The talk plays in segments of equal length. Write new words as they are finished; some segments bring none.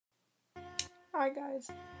Hi guys.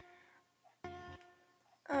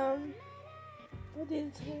 What day is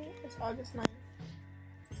it today? It's August 9th.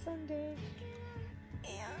 Sunday.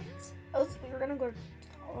 And we were gonna go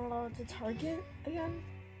to Target again.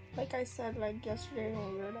 Like I said, like yesterday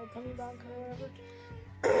when we were like coming back or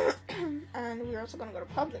whatever. And we were also gonna go to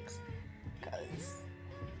Publix because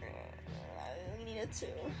we needed to.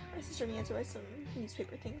 My sister needed to buy some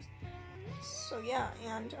newspaper things. So yeah,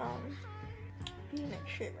 and being like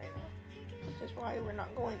shit right now, which is why we're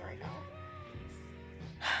not going right now.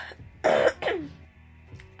 I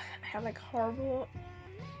have like horrible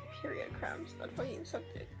period cramps that fucking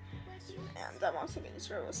sucked it, and I'm also getting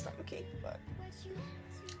sort of a stomachache, but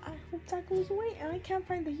I hope that goes away. And I can't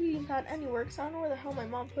find the heating pad anywhere because I don't know where the hell my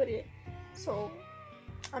mom put it, so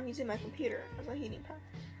I'm using my computer as a heating pad.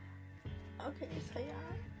 Okay, so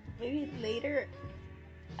yeah, maybe later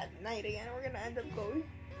at night again we're gonna end up going.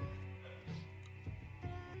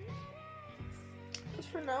 Because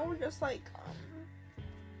for now we're just like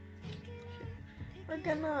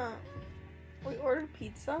we ordered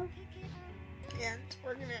pizza and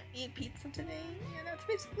we're gonna eat pizza today. Yeah, that's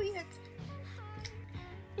basically it.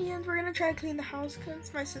 And we're gonna try to clean the house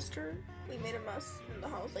because my sister, we made a mess in the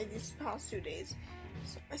house like these past 2 days.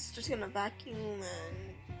 So my sister's gonna vacuum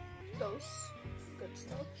and those good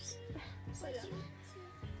stuffs. So yeah,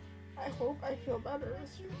 I hope I feel better.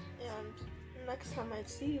 And next time I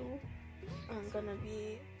see you, I'm gonna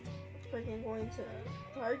be freaking going to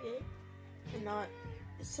Target and not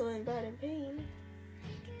still in bed in pain.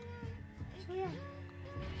 So yeah,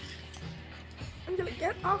 I'm gonna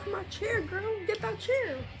get off my chair, girl. Get that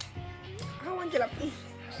chair. I want to get up.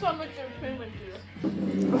 So much your pain went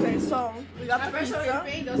through. Okay, so we got the pizza. Your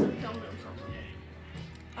pain doesn't come from something.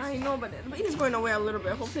 I know, but the pain is going away a little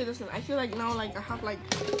bit. Hopefully it doesn't. I feel like now like I have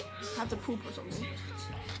to poop or something.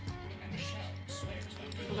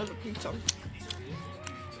 There's a pizza.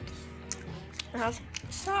 It has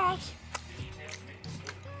sauce.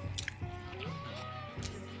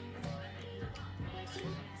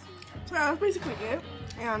 So yeah, that's basically it.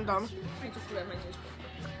 And I just read my newspaper.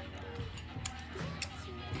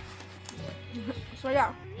 so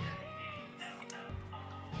yeah,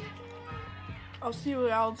 I'll see you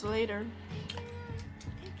guys later.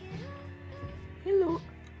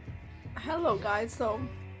 Hello guys. So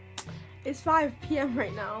it's 5 p.m.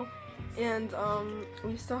 right now, and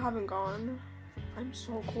we still haven't gone. I'm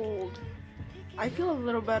so cold. I feel a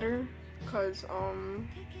little better because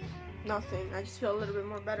nothing. I just feel a little bit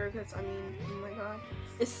more better because I mean, oh my god,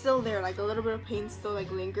 it's still there. Like a little bit of pain still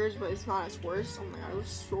like lingers, but it's not as worse. Oh my god, it was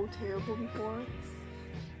so terrible before.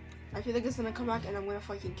 I feel like it's gonna come back and I'm gonna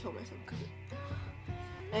fucking kill myself.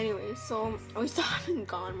 Anyway, so we still haven't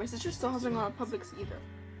gone. My sister still hasn't gone to Publix either.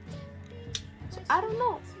 So I don't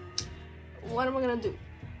know. What am I gonna do?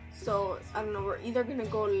 So I don't know. We're either gonna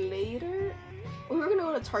go later. We were gonna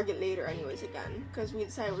go to Target later anyways again, because we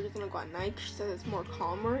decided we're just gonna go at night. She says it's more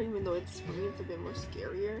calmer, even though it's, for me, it's a bit more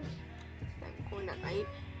scarier than going at night.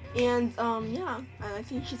 And yeah, and I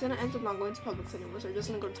think she's gonna end up not going to Publix anymore, so we're just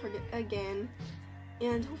gonna go to Target again.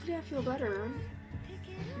 And hopefully I feel better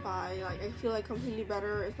by, like, I feel like completely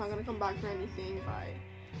better. It's not gonna come back or anything by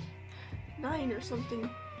 9 or something.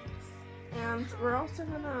 And we're also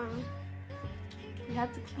gonna, we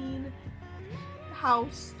have to clean the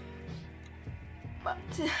house. But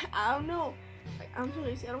I don't know, like I'm so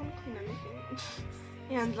lazy, I don't want to clean anything.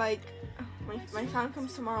 And like my fan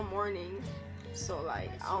comes tomorrow morning, so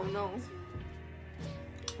like I don't know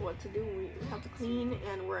what to do. We have to clean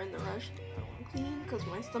and we're in the rush. I don't want to clean because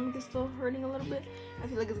my stomach is still hurting a little bit. I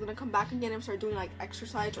feel like it's gonna come back again and start doing like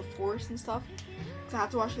exercise or force and stuff, because I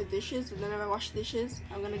have to wash the dishes, and then if I wash the dishes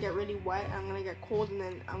I'm gonna get really wet, I'm gonna get cold, and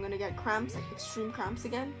then I'm gonna get cramps, like extreme cramps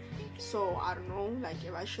again. So I don't know, like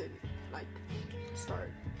if I should like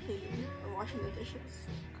start cleaning or washing the dishes,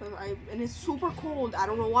 because and it's super cold, I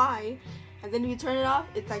don't know why, and then if you turn it off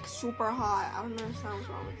it's like super hot. I don't understand what's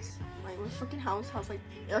wrong. It's like my freaking house has like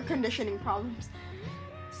air conditioning problems.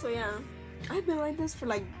 So yeah, I've been like this for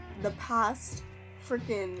like the past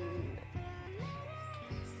freaking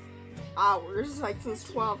hours, like since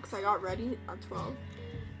 12, because I got ready at 12,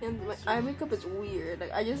 and like eye makeup is weird.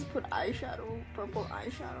 Like I just put eyeshadow, purple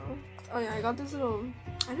eyeshadow. Oh yeah, I got this little,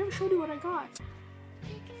 I never showed you what I got.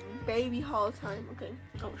 Baby haul time. Okay.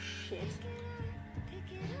 Oh shit.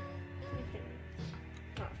 Okay.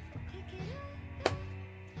 Oh, fuck.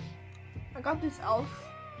 I got this elf,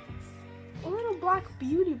 a little black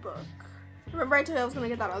beauty book. Remember I told you I was gonna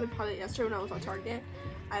get that other palette yesterday when I was at Target?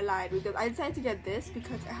 I lied, because I decided to get this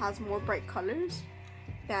because it has more bright colors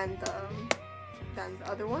than the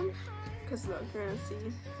other one. Because look, you're gonna see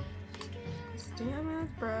this damn ass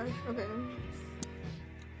brush. Okay.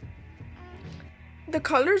 the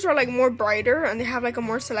colors are like more brighter and they have like a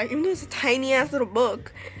more select, even though it's a tiny ass little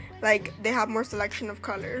book, like they have more selection of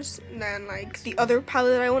colors than like the other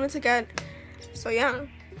palette that I wanted to get. So yeah.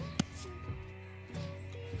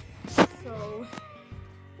 So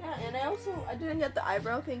yeah, and I didn't get the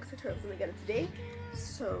eyebrow thing because I was gonna get it today.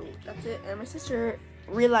 So that's it. And my sister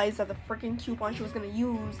realized that the freaking coupon she was gonna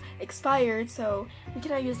use expired, so we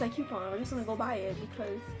cannot use that coupon. We're just gonna go buy it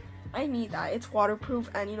because I need that. It's waterproof,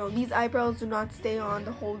 and you know, these eyebrows do not stay on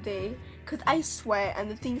the whole day because I sweat and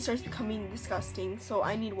the thing starts becoming disgusting. So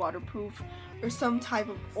I need waterproof or some type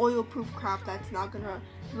of oil-proof crap that's not gonna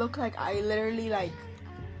look like I literally like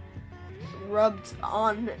rubbed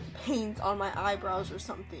on paint on my eyebrows or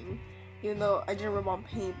something. Even though I didn't rub on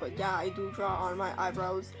paint, but yeah, I do draw on my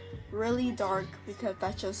eyebrows really dark because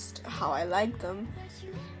that's just how I like them. So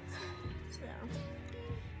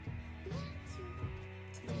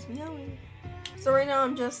yeah. So right now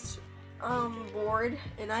I'm just bored,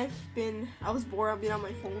 and I was bored of being on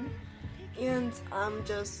my phone, and I'm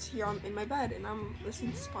just here in my bed and I'm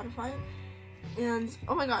listening to Spotify. And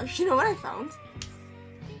oh my gosh, you know what I found?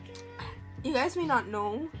 You guys may not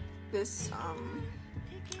know this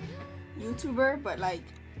YouTuber, but like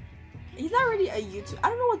he's not really a YouTuber. I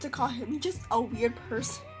don't know what to call him. He's just a weird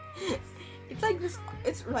person. It's like this.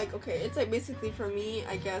 It's like, okay, it's like basically for me,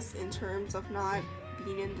 I guess, in terms of not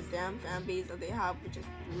being in the damn fan base that they have, which is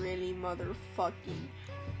really motherfucking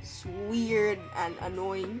weird and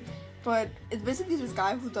annoying. But it's basically this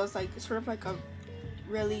guy who does like sort of like a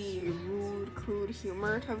really rude, crude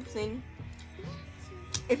humor type of thing.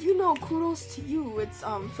 If you know, kudos to you. It's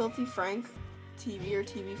Filthy Frank TV or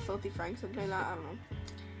TV Filthy Frank, something like that. I don't know.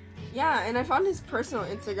 Yeah, and I found his personal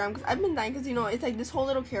Instagram because I've been dying because, you know, it's like this whole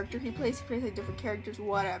little character he plays like different characters,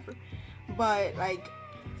 whatever. But like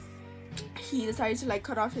he decided to like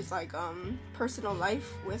cut off his like personal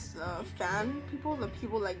life with the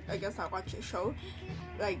people like, I guess, that watch his show,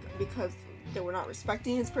 like because they were not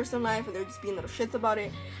respecting his personal life and they're just being little shits about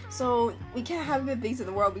it. So we can't have good things in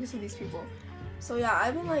the world because of these people. So yeah,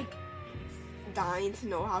 I've been like dying to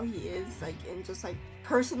know how he is like in just like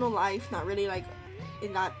personal life, not really like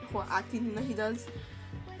in that whole acting thing that he does.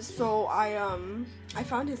 So I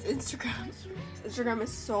found his Instagram. His Instagram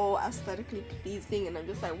is so aesthetically pleasing, and I'm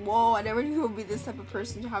just like, whoa, I never knew he would be this type of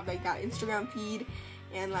person to have like that Instagram feed.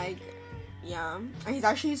 And like, yeah, and he's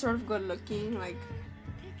actually sort of good looking, like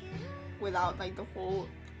without like the whole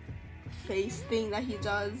face thing that he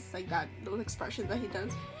does, like that, those expressions that he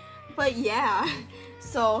does. But yeah,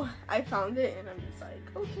 so I found it and I'm just like,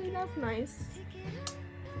 okay, that's nice.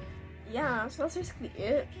 Yeah, so that's basically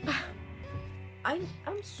it. I'm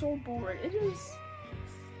so bored.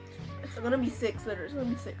 It's gonna be 6, literally. It's gonna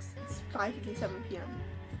be 6. It's 5:57 p.m.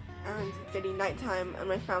 and it's getting nighttime, and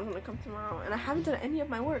my fam's gonna come tomorrow, and I haven't done any of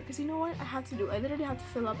my work because you know what I have to do? I literally have to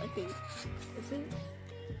fill up, I think, is it?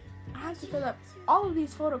 I have to fill up all of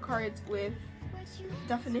these photo cards with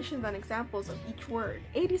definitions and examples of each word.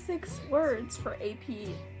 86 words for AP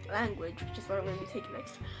language, which is what I'm gonna be taking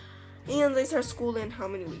next. And they start school in how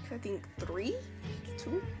many weeks? I think 3?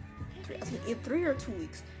 2? 3. I think 3 or 2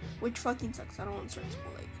 weeks. Which fucking sucks. I don't want to start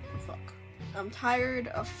school. Like, fuck. I'm tired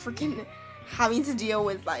of freaking having to deal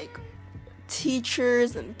with like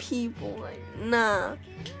teachers and people. Like, nah.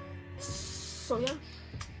 So yeah.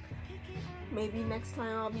 Maybe next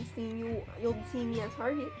time I'll be seeing you. You'll be seeing me at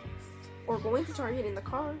Target. Or going to Target in the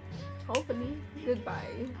car. Hopefully.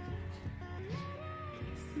 Goodbye.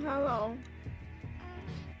 Hello.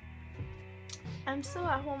 I'm still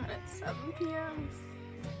at home at 7 p.m.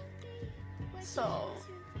 So,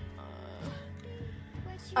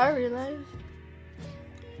 I realized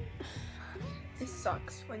it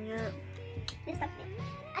sucks when you're... This sucks me.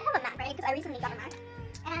 I have a Mac, right? Because I recently got a Mac.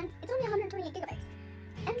 And it's only 128 gigabytes.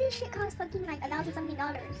 And this shit costs fucking like $1,000 something.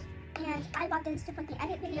 And I bought this to fucking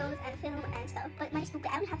edit videos and film and stuff. But my stupid,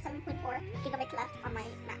 I only have 7.4 gigabytes left on my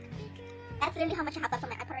Mac. That's literally how much I have left on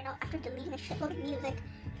my iPad right now after deleting a shitload of music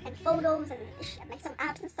and photos and like some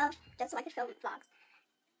apps and stuff just so I could film vlogs.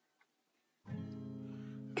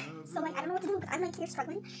 So like I don't know what to do because I'm like here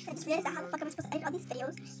struggling. I just realized that how the fuck am I supposed to edit all these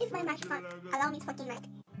videos if my Mac can't allow me to fucking like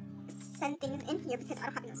send things in here because I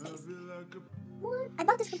don't have enough space. What? I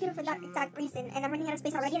bought this computer for that exact reason and I'm running out of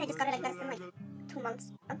space already and I just got it like less than like 2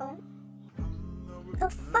 months ago. The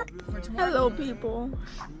fuck? Hello, people.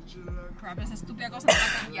 Esa estúpida cosa no va a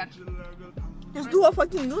cambiar. Just do a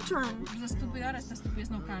fucking U-turn. Esa estúpida ahora, esta estupidez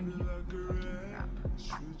no cambia.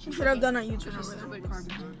 You should have done a U-turn over Stupid there.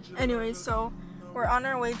 carbon. Anyway, so we're on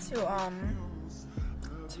our way to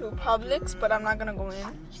Publix, but I'm not gonna go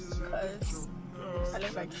in because I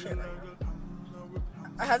look like shit right now.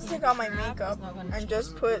 I had to take out my makeup and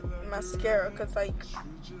just put mascara because like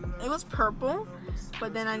it was purple,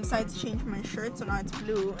 but then I decided to change my shirt so now it's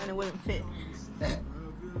blue and it wouldn't fit.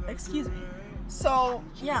 Excuse me. So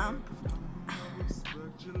yeah,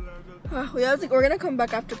 we're gonna come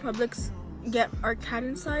back after Publix, get our cat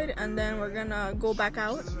inside, and then we're gonna go back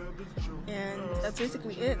out, and that's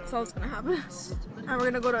basically it. That's all that's gonna happen. And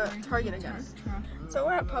we're gonna go to Target again. So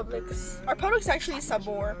we're at Publix. Our Publix actually is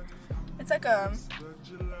Sabor. It's like a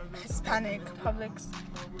Hispanic Publix.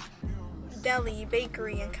 Deli,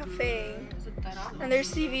 bakery, and cafe. And there's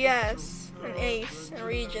CVS and Ace and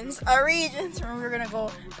Regions. Regions. Remember, we're gonna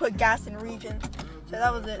go put gas in Regions. So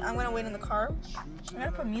that was it. I'm gonna wait in the car. I'm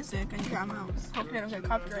gonna put music and jam out. Hopefully I don't get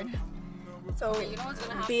copyrighted. So You know what's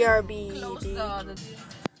gonna happen? BRB. Close the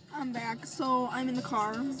I'm back. So I'm in the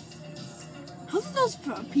car. How's those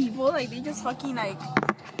people? Like they just fucking like.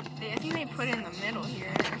 I think they put it in the middle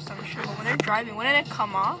here or some shit. But when they're driving, wouldn't it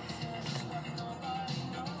come off?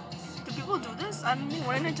 Do people do this? I don't know.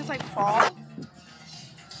 Wouldn't it just like fall?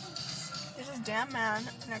 There's this damn man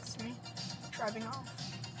next to me driving off.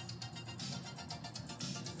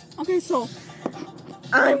 Okay, so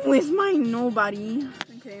I'm with my nobody.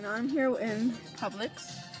 Okay, now I'm here in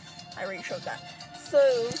Publix. I already showed that. So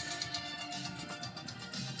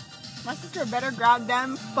my sister better grab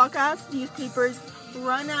them fuck ass newspapers,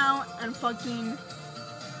 run out and fucking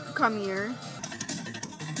come here.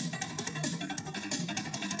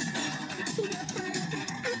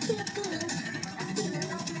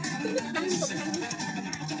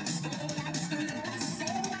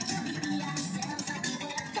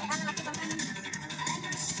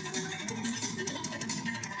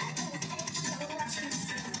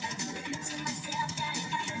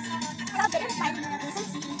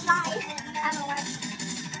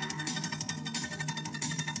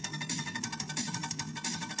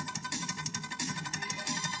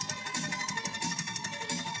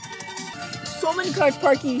 So many cars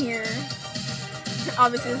parking here.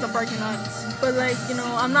 Obviously it's a parking lot, but like, you know,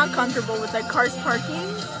 I'm not comfortable with like cars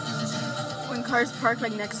parking. When cars park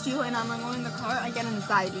like next to you and I'm like going in the car, I get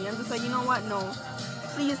anxiety. I'm just like, you know what, no,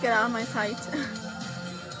 please get out of my sight.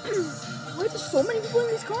 Why are there so many people in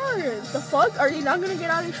these cars? The fuck? Are you not gonna get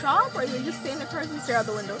out and shop, or are you just stay in the cars and stare out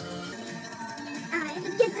the window? I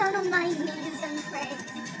get out of my knees and pray,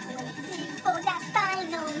 waiting for that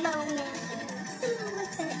final moment. I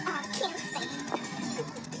can't say.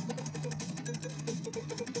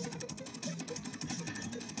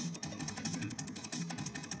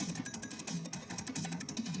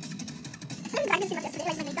 I can see myself today,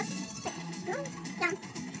 like my makeup. Yeah.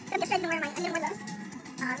 I'm just trying to wear my, I'm gonna wear the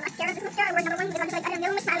mascara. This mascara, I wear another one because I'm just like, I don't know,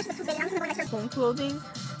 my stylish, but too big. I'm just gonna wear my Phone clothing.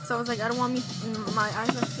 So I was like, I don't want my eyes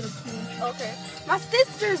are too huge. Okay. My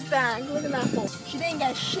sister's bag. Look at that phone. She didn't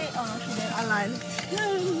get shit. Oh no, she did. I lied.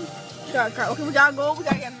 She got a car. Okay, we gotta go. We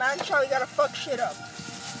gotta get mancha. We gotta fuck shit up.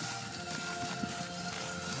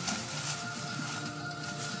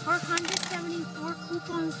 474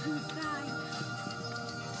 coupons inside.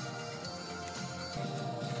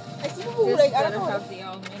 I see people who like, I don't know. have the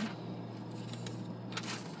almond.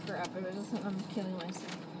 Crap, I'm killing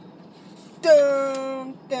myself.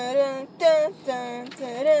 Dun, dun, dun, dun,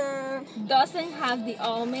 dun, dun. Doesn't have the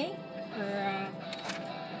almond. Crap.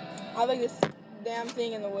 I have like this damn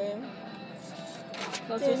thing in the way.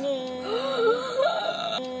 Okay,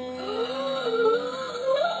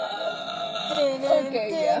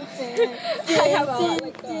 yeah. I have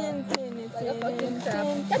like a fucking crap.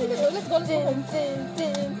 That's good. Let's go home.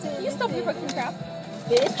 Can you stop your fucking crap?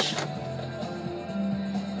 Bitch.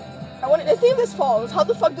 Let's see if this falls. How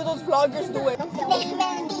the fuck do those vloggers do it? Name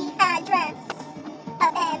and the address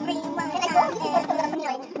of everyone.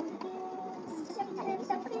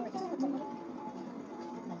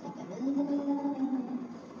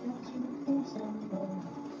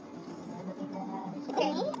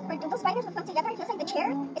 Or do those spiders will come together? It feels like the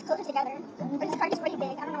chair is closer together. Or this car is really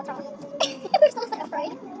big. I don't know what's wrong. We're still like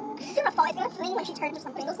afraid. It's gonna fall. It's gonna flee when she turns or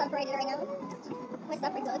something. We're still separated right now. We're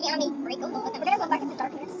separated. Yeah, I mean, break a little bit. We're gonna go back into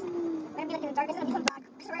darkness. We're gonna be like in the darkness and become black.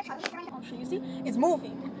 Because we're at Charlie right now. You see? It's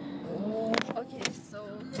moving. Okay, so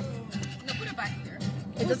no, put it back here.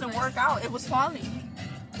 It doesn't work out. It was falling.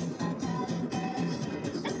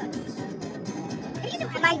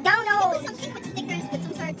 I don't know. Something with stickers with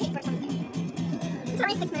some sort of tape or something. It's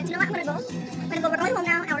already 6 minutes. You know what? I'm gonna go. We're going home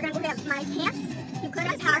now, and we're gonna go get my pants. You could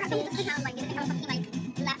have had something like something like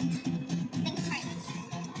left. Things right.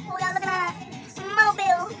 Oh yeah, look at that.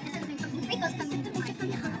 Mobile. Rico's coming to watch it from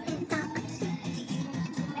the hot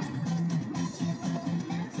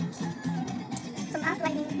some ass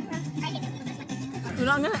lighting. Dude,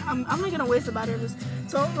 I'm not gonna waste a battery of this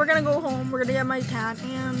So we're gonna go home, we're gonna get my cat,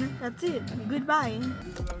 and that's it. Goodbye.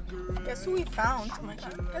 Guess who we found? Oh my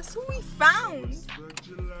god. Guess who we found?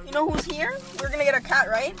 You know who's here? We're gonna get a cat,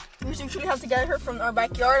 right? We usually have to get her from our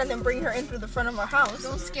backyard and then bring her in through the front of our house.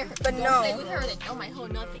 Don't scare her. But don't no. play with her, then oh my whole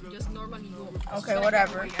nothing. Just normally go. Okay,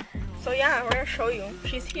 whatever. So yeah, we're gonna show you.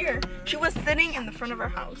 She's here. She was sitting in the front of our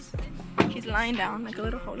house. She's lying down like a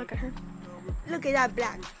little hoe. Look at her. Look at that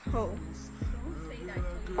black hoe.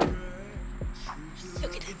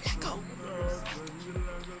 Look at that black hoe.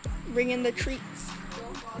 Bring in the treats.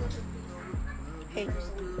 Hey.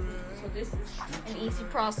 So this is an easy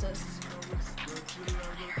process.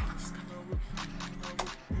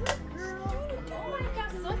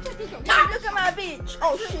 Look at my bitch.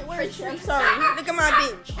 Oh shit, where is she? I'm sorry. Look at my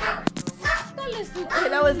bitch. Okay,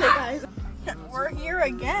 that was it, guys. We're here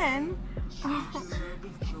again.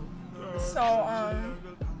 So,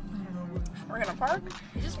 we're gonna park.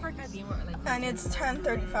 You just park at the like. And it's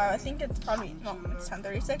 10:35. I think it's probably, no, it's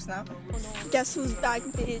 10:36 now. Guess who's back,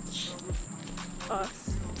 bitch?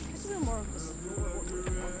 Us.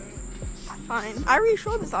 Fine. I already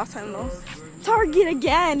showed this last time though. Target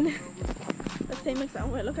again. The same exact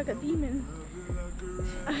way. I look like a demon.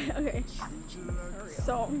 Okay.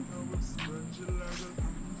 So.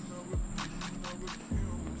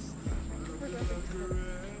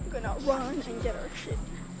 We're gonna run and get our shit.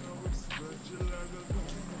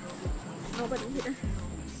 Nobody here.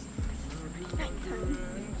 Nighttime.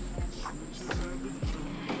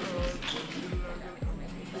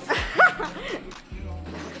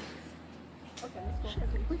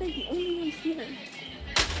 We're the only ones here.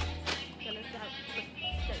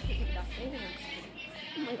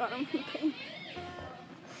 Oh my god, I'm pooping.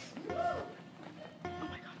 Oh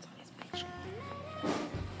my god, somebody's bitch.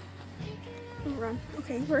 Oh, run.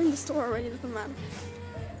 Okay, we're in the store already, doesn't matter.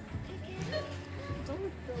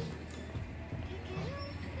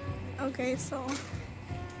 Okay, so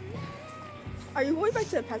are you going back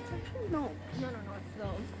to the pet section? No. No, it's the.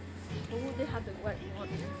 Oh, they have the wet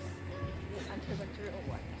ones. The antibacterial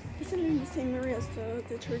wipes. Isn't it in the same area as the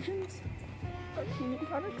detergents? Or cleaning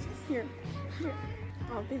products? Here.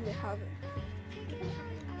 Oh, maybe they have it.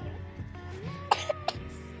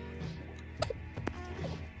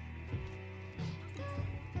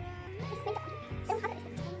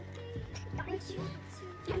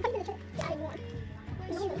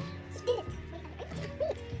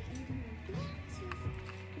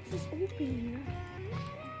 This is open.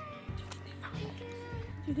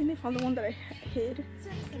 Do you think they found the one that I hid?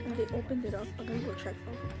 And they opened it up. I'm gonna go check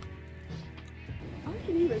though. I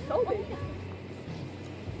can't even sell it.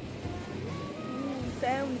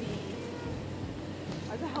 Found it.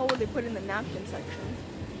 Why the hell would they put in the napkin section?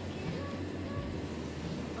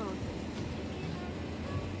 Oh.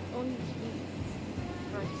 Only these.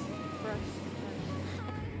 Rice.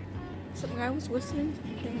 Some guy was whistling.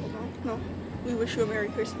 Okay, hold on. No. We wish you a Merry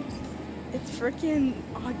Christmas. It's freaking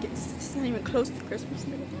August. It's not even close to Christmas.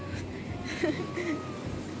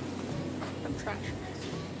 I'm trash.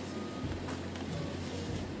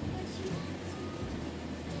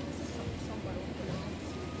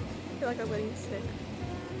 I feel like I'm getting sick.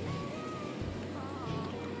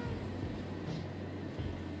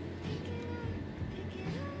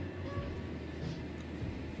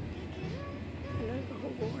 I know the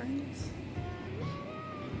whole orange.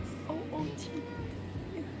 OOT.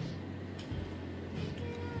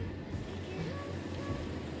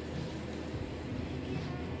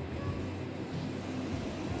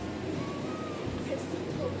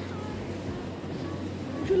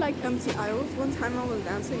 You like empty aisles? One time I was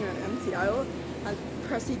dancing in an empty aisle at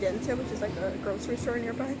Presidente, which is like a grocery store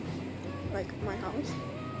nearby, like my house.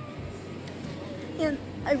 And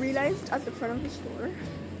I realized at the front of the store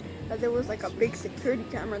that there was like a big security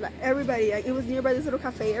camera that everybody, like, it was nearby this little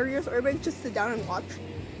cafe area, so everybody just sit down and watch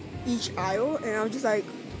each aisle. And I was just like,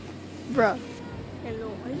 bruh.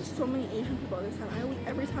 Hello, I just so many Asian people all this time.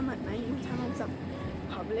 Every time at night, every time I was at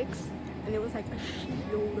Publix, and it was like a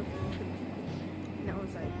shitload of Asian people. And I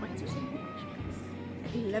was like, why is there so many Asian people?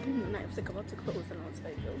 At 11 at night, I was like about to close, and I was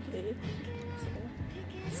like, okay. So,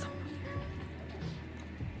 it's so weird.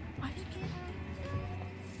 Why is it so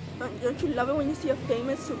weird? Don't you love it when you see a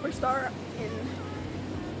famous superstar in...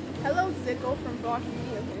 Hello, Zico from Block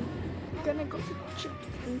Me again. I'm gonna go to Chips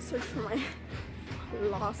and search for my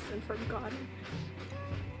lost and forgotten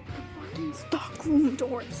fucking stockroom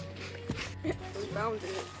doors. We found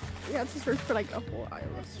it. We had to search for like a whole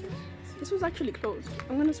aisle. This was actually closed.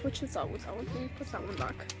 I'm gonna switch this out with that one. Let me put that one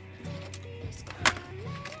back.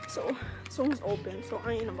 So, this one was open, so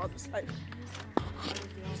I ain't about this life.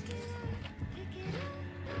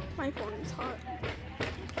 My phone is hot.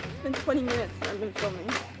 been 20 minutes and I've been filming.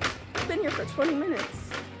 I've been here for 20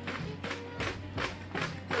 minutes.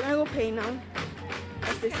 We're gonna go pay now.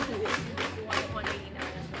 That's basically it.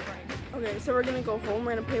 Okay, so we're gonna go home.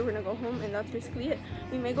 We're gonna pay. We're gonna go home, and that's basically it.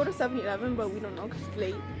 We may go to 7-Eleven, but we don't know because it's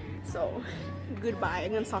late. So, goodbye.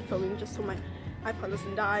 I'm gonna stop filming just so my iPod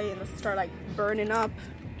doesn't die and doesn't start like burning up.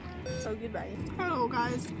 So goodbye. Hello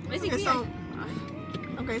guys.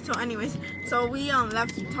 Okay, so anyways, so we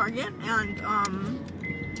left Target and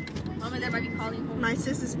Mama, that might be calling home. my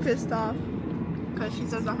sis is pissed off because she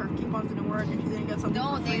says that her coupons didn't work and she didn't get something.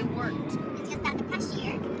 No, they worked. It's just that the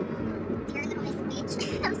cashier, your little miss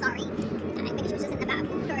bitch, I'm sorry. I think she was just in the back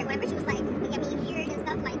or whatever. She was like, looking at me weird and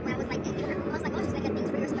stuff. Like when I was like, I was like, oh, she's gonna get things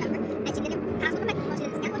for yours or whatever. And she didn't pass one of my coupons. She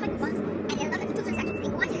didn't scan one of my coupons. And then another two transactions.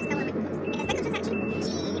 In one, she didn't scan one of my coupons. In the second transaction,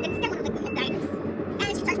 she didn't scan one of the items. And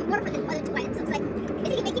she charged me more for the other two items. So it's like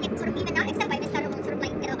basically making it sort of even out, except I missed out on sort of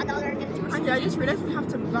like $1.50 or something. I just realized we have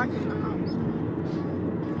to vacuum the house.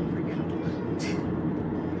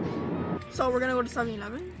 So we're gonna go to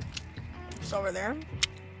 7-Eleven. It's over there.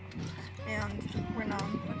 And we're now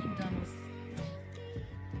fucking done.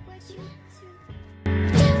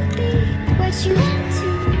 What you